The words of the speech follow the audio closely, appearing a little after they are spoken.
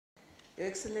Your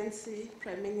Excellency,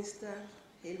 Prime Minister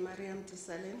Haile Mariam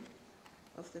Desalegn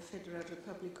of the Federal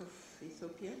Republic of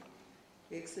Ethiopia,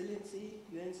 Your Excellency,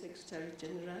 UN Secretary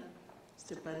General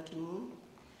Mr. Ban Ki-moon,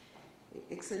 Your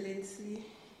Excellency,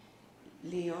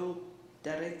 Leon,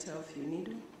 Director of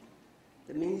UNIDO,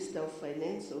 the Minister of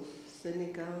Finance of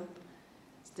Senegal,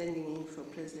 standing in for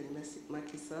President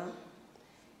Macky Sall,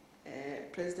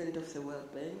 President of the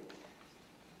World Bank,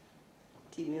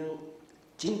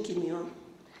 Jim Kim-yong,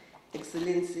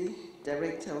 Excellency,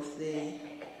 Director of the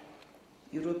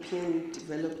European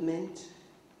Development,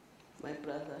 my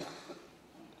brother,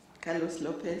 Carlos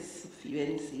Lopez of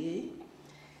UNCA,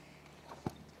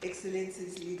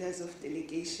 Excellencies, leaders of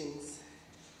delegations.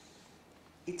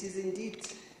 It is indeed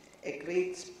a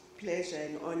great pleasure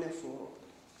and honor for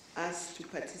us to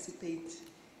participate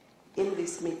in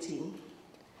this meeting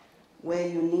where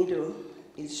UNIDO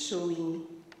is showing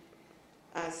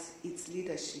us its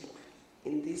leadership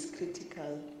in this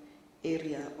critical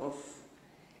area of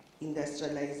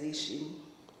industrialization,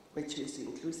 which is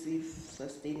inclusive,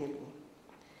 sustainable.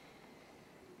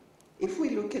 If we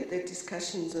look at the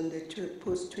discussions on the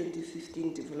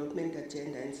post-2015 development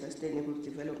agenda and sustainable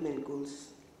development goals,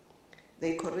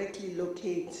 they correctly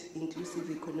locate inclusive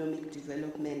economic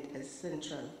development as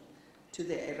central to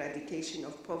the eradication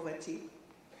of poverty,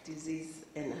 disease,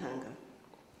 and hunger.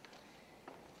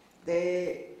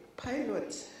 The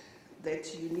pilot that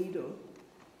UNIDO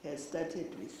has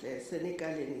started with Senegal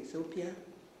and Ethiopia,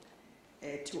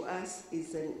 to us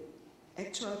is an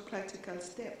actual practical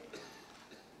step,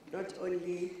 not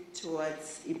only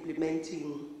towards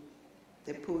implementing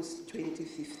the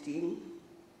post-2015,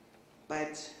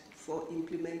 but for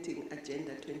implementing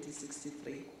Agenda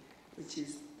 2063, which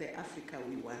is the Africa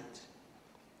we want.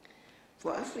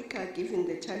 For Africa, given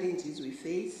the challenges we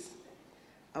face,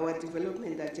 our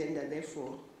development agenda,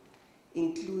 therefore,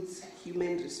 includes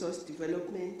human resource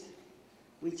development,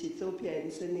 which Ethiopia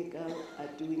and Senegal are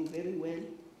doing very well,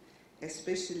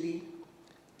 especially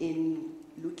in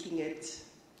looking at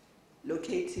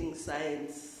locating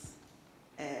science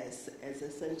as a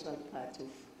central part of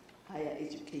higher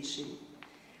education.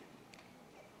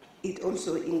 It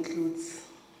also includes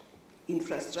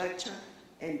infrastructure,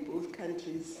 and both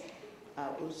countries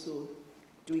are also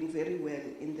doing very well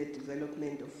in the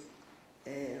development of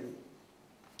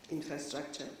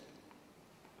infrastructure.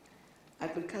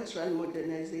 Agricultural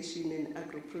modernization and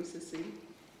agro-processing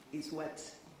is what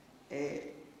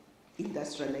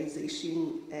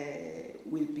industrialization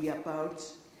will be about,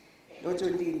 not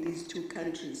only in these two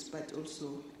countries, but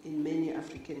also in many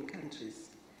African countries.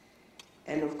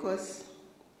 And of course,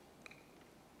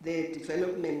 the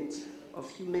development of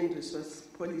human resource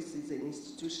policies and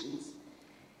institutions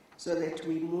so that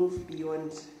we move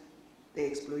beyond the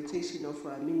exploitation of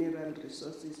our mineral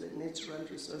resources and natural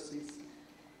resources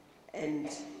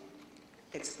and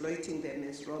exploiting them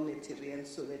as raw materials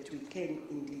so that we can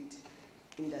indeed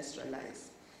industrialize.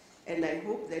 And I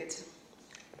hope that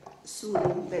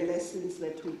soon the lessons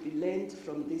that will be learned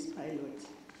from this pilot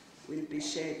will be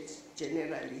shared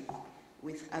generally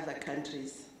with other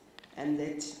countries, and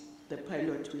that the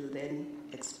pilot will then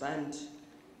expand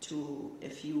to a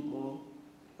few more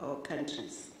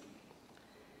countries.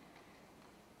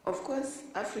 Of course,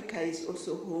 Africa is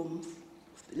also home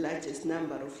of the largest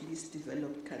number of least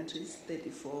developed countries,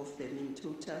 34 of them in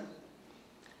total,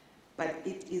 but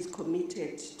it is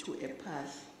committed to a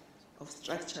path of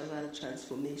structural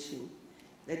transformation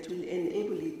that will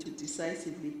enable it to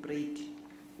decisively break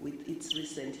with its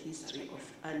recent history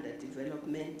of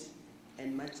underdevelopment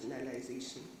and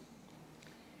marginalization.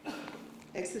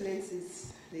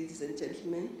 Excellencies, ladies and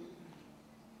gentlemen,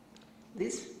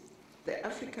 the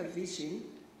Africa Vision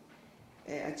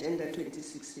Agenda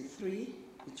 2063,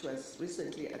 which was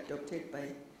recently adopted by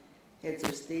heads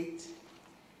of state,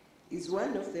 is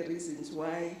one of the reasons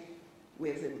why we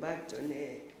have embarked on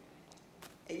a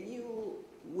new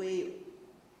way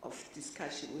of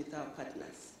discussion with our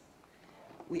partners.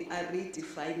 We are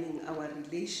redefining our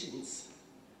relations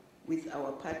with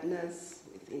our partners,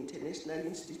 with international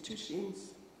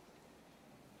institutions,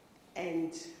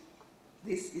 and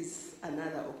this is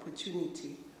another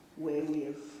opportunity where we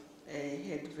have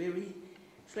had very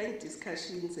frank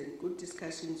discussions and good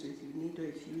discussions with UNIDO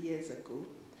a few years ago.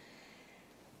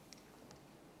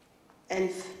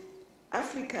 And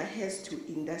Africa has to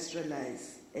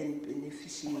industrialize and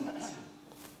beneficiate.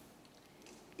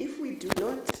 If we do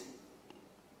not,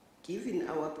 given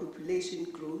our population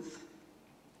growth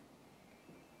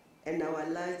and our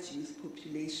large youth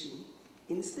population,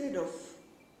 instead of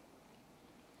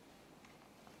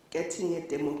getting a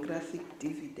demographic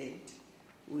dividend,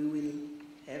 we will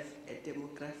have a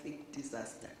demographic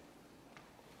disaster.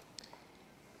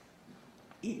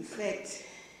 In fact,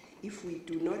 if we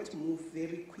do not move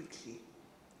very quickly,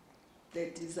 the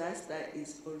disaster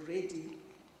has already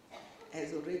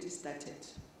started.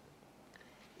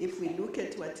 If we look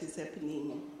at what is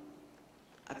happening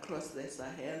across the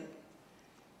Sahel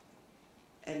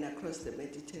and across the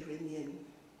Mediterranean,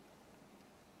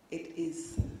 it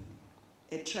is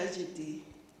a tragedy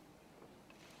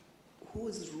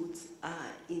whose roots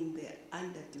are in the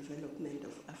underdevelopment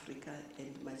of Africa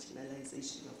and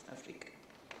marginalization of Africa.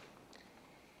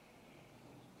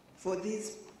 For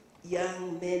these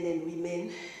young men and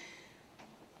women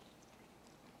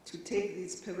to take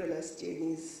these perilous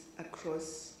journeys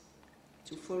across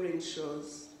to foreign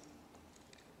shores,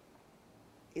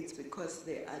 it's because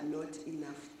there are not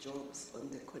enough jobs on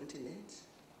the continent.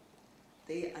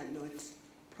 They are not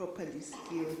properly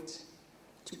skilled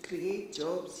to create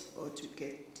jobs or to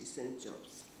get decent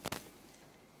jobs.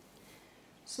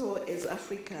 So as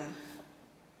Africa,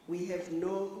 we have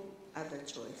no other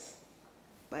choice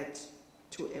but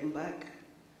to embark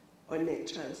on a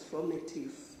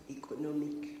transformative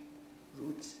economic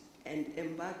route and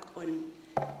embark on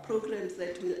programs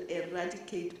that will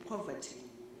eradicate poverty.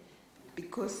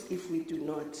 Because if we do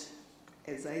not,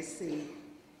 as I say,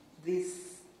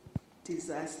 this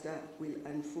disaster will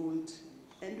unfold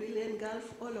and will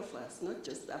engulf all of us, not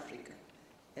just Africa,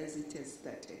 as it has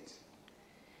started.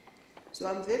 So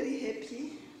I'm very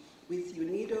happy with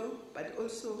UNIDO, but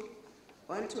also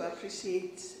want to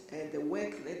appreciate the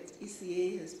work that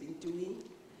ECA has been doing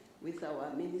with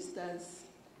our ministers.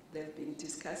 They've been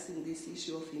discussing this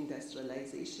issue of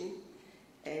industrialization,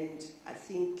 and I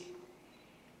think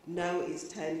now is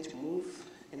time to move,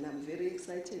 and I'm very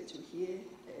excited to hear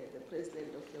the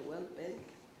president of the World Bank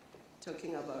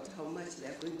talking about how much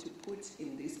they're going to put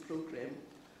in this program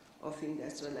of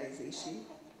industrialization.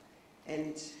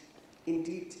 And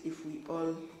indeed, if we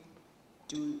all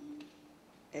do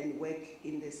and work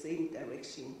in the same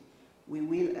direction, we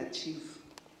will achieve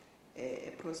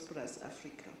a prosperous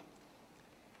Africa.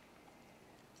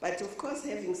 But of course,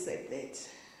 having said that,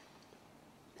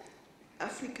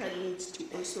 Africa needs to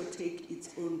also take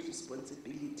its own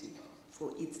responsibility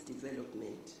for its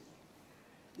development.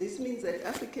 This means that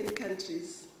African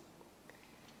countries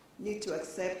need to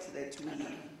accept that we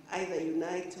either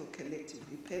unite or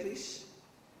collectively perish,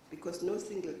 because no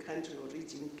single country or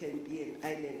region can be an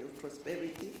island of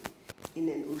prosperity in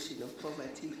an ocean of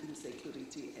poverty,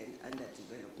 insecurity, and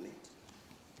underdevelopment.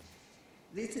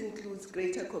 This includes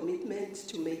greater commitment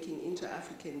to making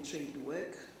inter-African trade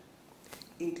work,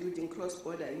 including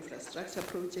cross-border infrastructure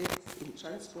projects in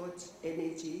transport,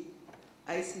 energy,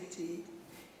 ICT,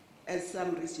 as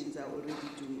some regions are already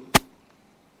doing,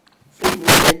 free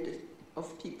movement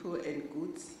of people and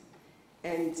goods,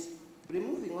 and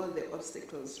removing all the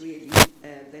obstacles really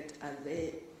that are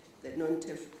there, the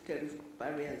non-tariff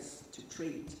barriers to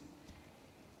trade.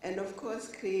 And of course,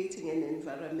 creating an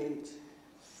environment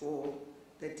for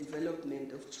the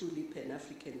development of truly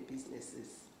Pan-African businesses.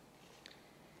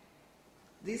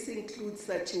 This includes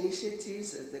such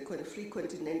initiatives as the Free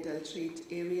Continental Trade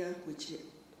Area, which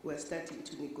we're starting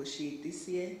to negotiate this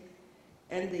year,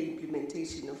 and the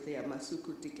implementation of the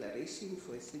Yamoussoukro Declaration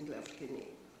for a single African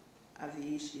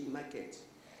aviation market.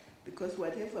 Because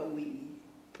whatever we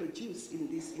produce in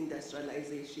this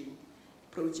industrialization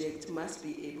project must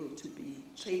be able to be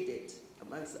traded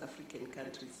amongst African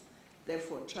countries.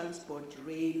 Therefore, transport,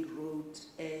 rail, road,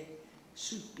 air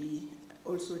should be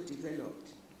also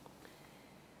developed.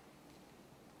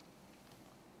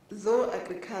 Though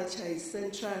agriculture is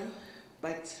central,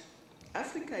 but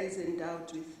Africa is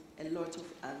endowed with a lot of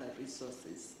other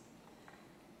resources.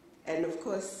 And of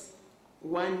course,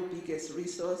 one biggest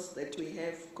resource that we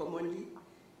have commonly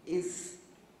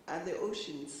are the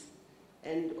oceans.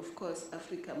 And of course,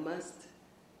 Africa must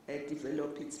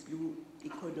develop its blue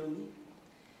economy,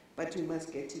 but we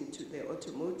must get into the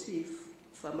automotive,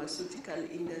 pharmaceutical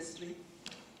industry.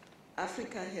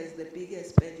 Africa has the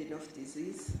biggest burden of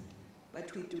disease,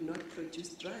 but we do not produce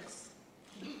drugs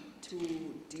to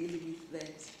deal with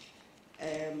that.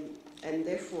 And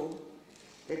therefore,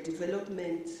 the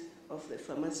development of the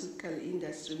pharmaceutical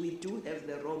industry, we do have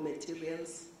the raw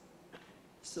materials,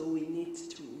 so we need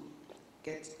to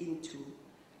get into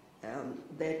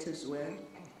that as well.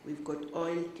 We've got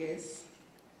oil, gas,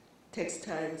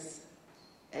 textiles,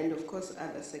 and of course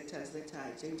other sectors that are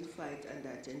identified under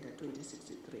Agenda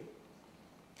 2063.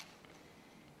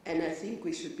 And I think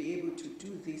we should be able to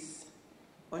do this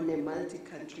on a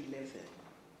multi-country level.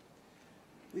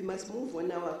 We must move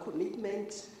on our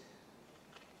commitment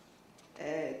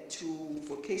to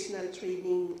vocational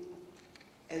training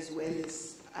as well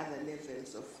as other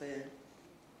levels of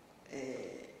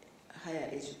higher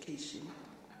education.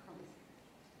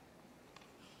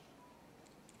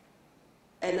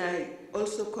 And I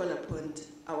also call upon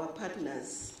our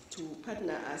partners to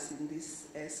partner us in this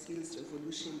skills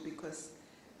revolution, because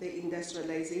the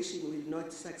industrialization will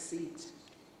not succeed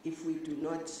if we do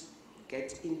not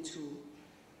get into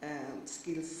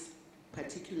skills,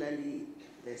 particularly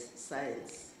the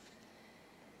science.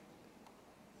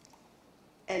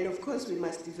 And of course, we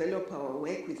must develop our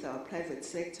work with our private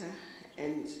sector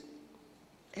and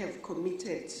have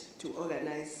committed to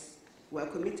organize, we are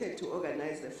committed to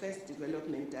organize the first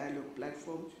development dialogue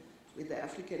platform with the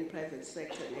African private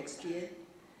sector next year,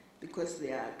 because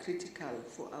they are critical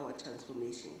for our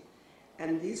transformation.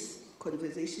 And this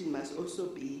conversation must also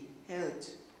be held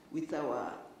with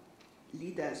our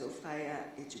leaders of higher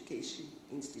education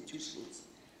institutions,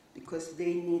 because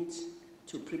they need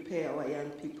to prepare our young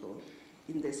people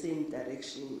in the same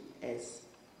direction as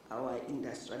our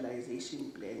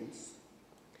industrialization plans.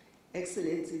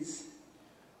 Excellencies,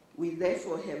 we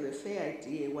therefore have a fair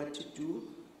idea what to do,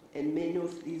 and many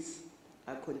of these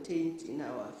are contained in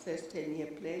our first 10-year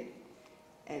plan,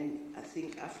 and I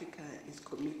think Africa is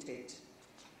committed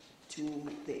to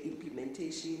the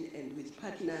implementation, and with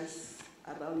partners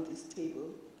around this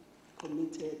table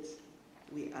committed,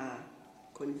 we are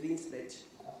convinced that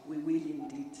we will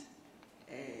indeed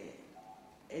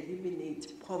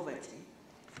eliminate poverty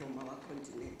from our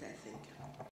continent, I think.